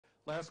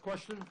Last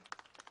question.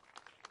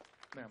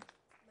 Ma'am.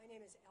 My name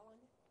is Ellen.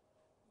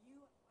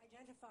 You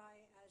identify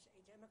as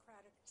a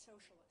democratic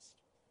socialist.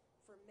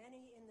 For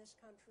many in this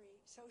country,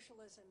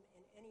 socialism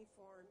in any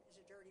form is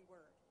a dirty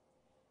word.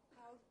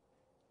 How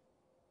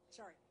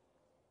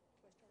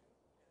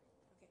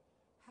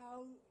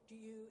do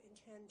you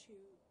intend to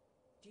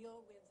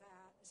deal with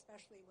that,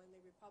 especially when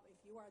if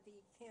you are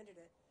the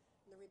candidate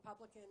and the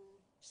Republican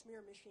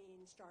smear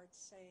machine starts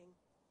saying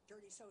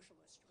dirty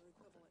socialist or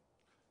equivalent?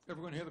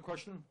 Everyone hear the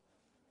question?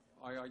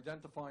 I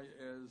identify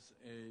as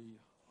a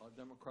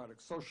democratic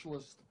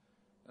socialist,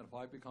 and if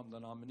I become the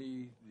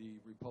nominee, the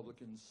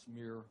Republican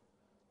smear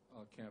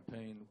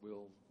campaign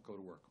will go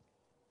to work.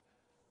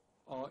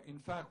 In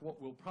fact,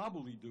 what we'll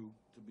probably do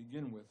to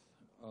begin with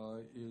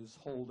is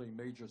hold a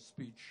major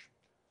speech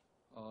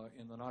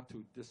in the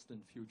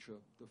not-too-distant future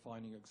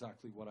defining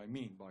exactly what I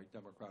mean by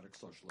democratic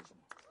socialism.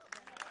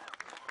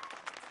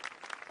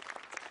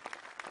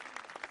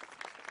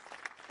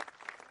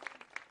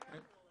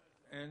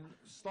 And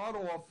start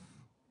off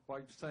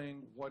by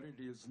saying what it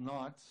is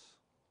not,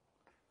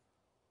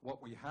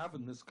 what we have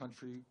in this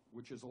country,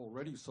 which is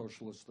already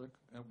socialistic,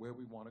 and where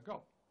we want to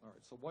go. All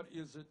right, so what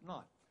is it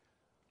not?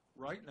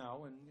 Right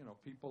now, and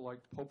people like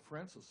Pope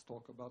Francis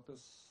talk about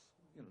this,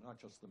 not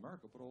just in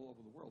America, but all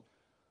over the world.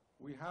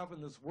 We have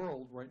in this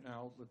world right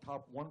now the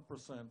top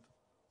 1%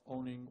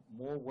 owning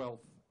more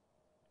wealth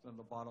than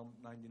the bottom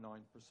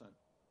 99%.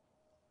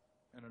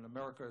 And in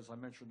America, as I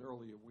mentioned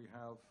earlier, we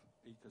have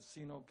a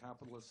casino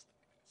capitalist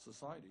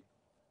society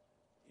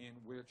in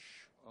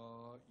which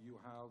you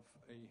have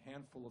a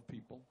handful of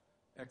people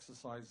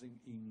exercising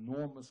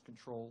enormous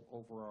control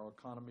over our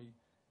economy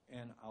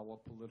and our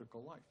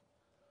political life.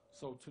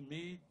 So to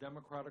me,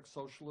 democratic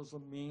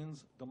socialism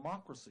means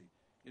democracy.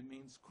 It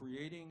means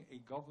creating a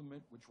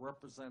government which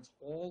represents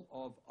all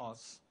of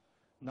us,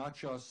 not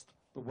just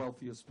the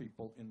wealthiest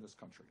people in this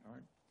country, all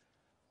right?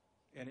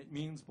 And it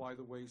means, by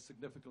the way,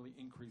 significantly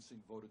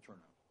increasing voter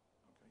turnout,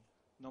 okay?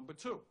 Number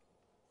two,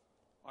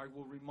 I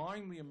will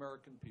remind the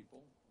American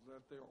people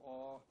that there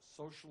are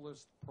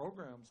socialist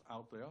programs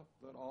out there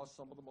that are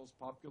some of the most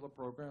popular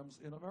programs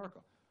in America.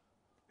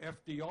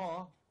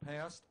 FDR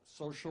passed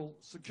Social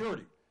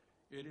Security.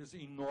 It is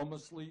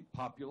enormously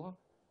popular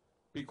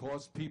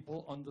because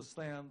people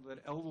understand that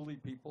elderly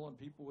people and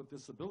people with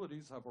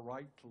disabilities have a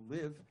right to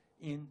live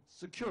in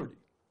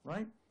security,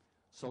 right?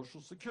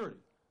 Social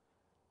Security.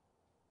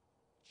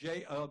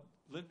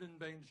 Lyndon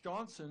Baines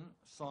Johnson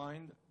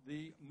signed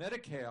the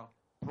Medicare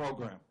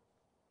program,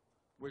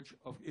 which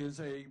is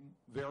a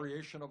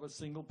variation of a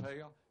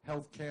single-payer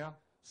health care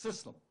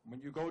system.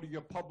 When you go to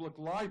your public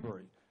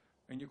library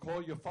and you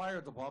call your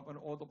fire department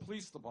or the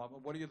police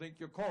department, what do you think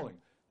you're calling?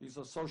 These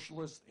are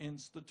socialist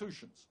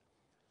institutions.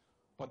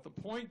 But the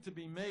point to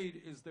be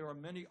made is there are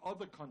many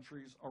other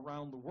countries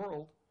around the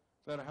world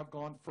that have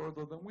gone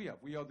further than we have.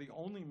 We are the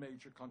only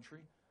major country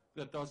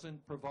that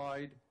doesn't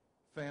provide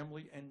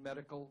family and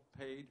medical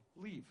paid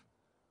leave.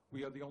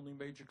 We are the only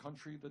major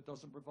country that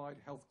doesn't provide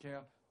health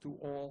care to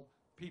all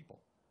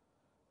people.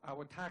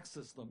 Our tax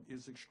system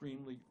is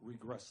extremely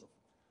regressive.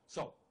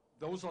 So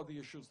those are the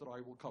issues that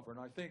I will cover. And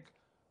I think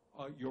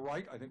you're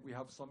right. I think we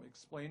have some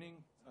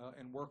explaining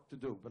and work to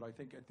do. But I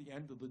think at the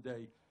end of the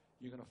day,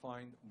 you're going to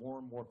find more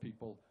and more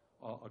people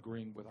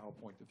agreeing with our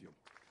point of view.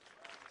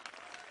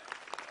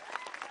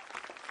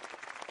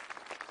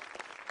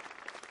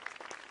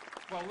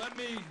 Well, let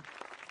me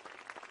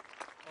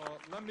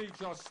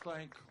just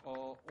thank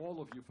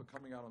all of you for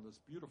coming out on this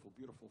beautiful,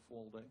 beautiful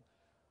fall day.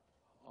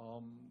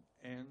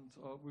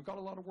 We've got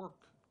a lot of work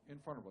in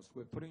front of us.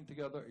 We're putting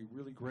together a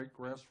really great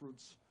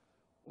grassroots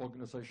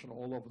organization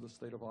all over the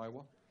state of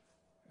Iowa.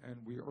 And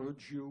we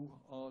urge you,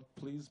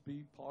 please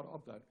be part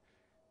of that.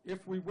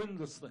 If we win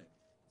this thing,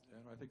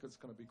 and I think it's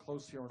going to be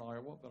close here in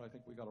Iowa, but I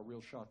think we got a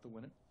real shot to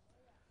win it.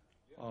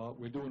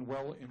 We're doing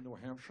well in New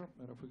Hampshire,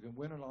 and if we can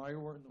win in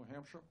Iowa and New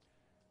Hampshire,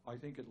 I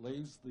think it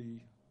lays the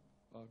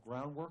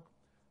groundwork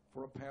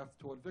for a path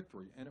toward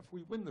victory. And if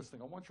we win this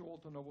thing, I want you all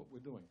to know what we're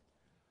doing.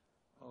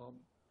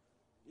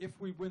 If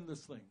we win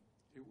this thing,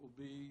 it will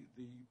be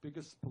the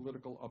biggest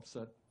political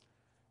upset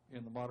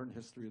in the modern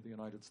history of the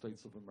United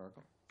States of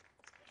America.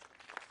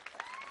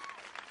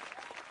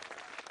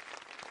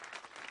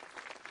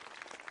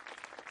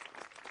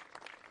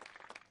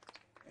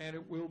 And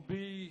it will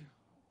be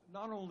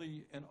not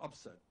only an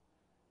upset,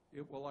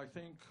 it will, I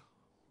think,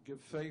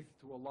 give faith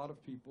to a lot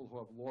of people who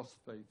have lost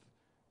faith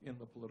in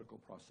the political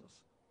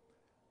process.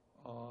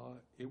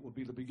 It will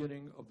be the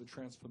beginning of the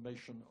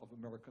transformation of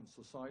American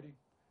society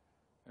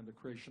and the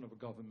creation of a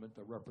government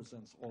that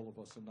represents all of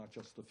us and not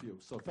just a few.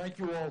 So thank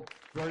you all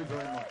very,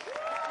 very much.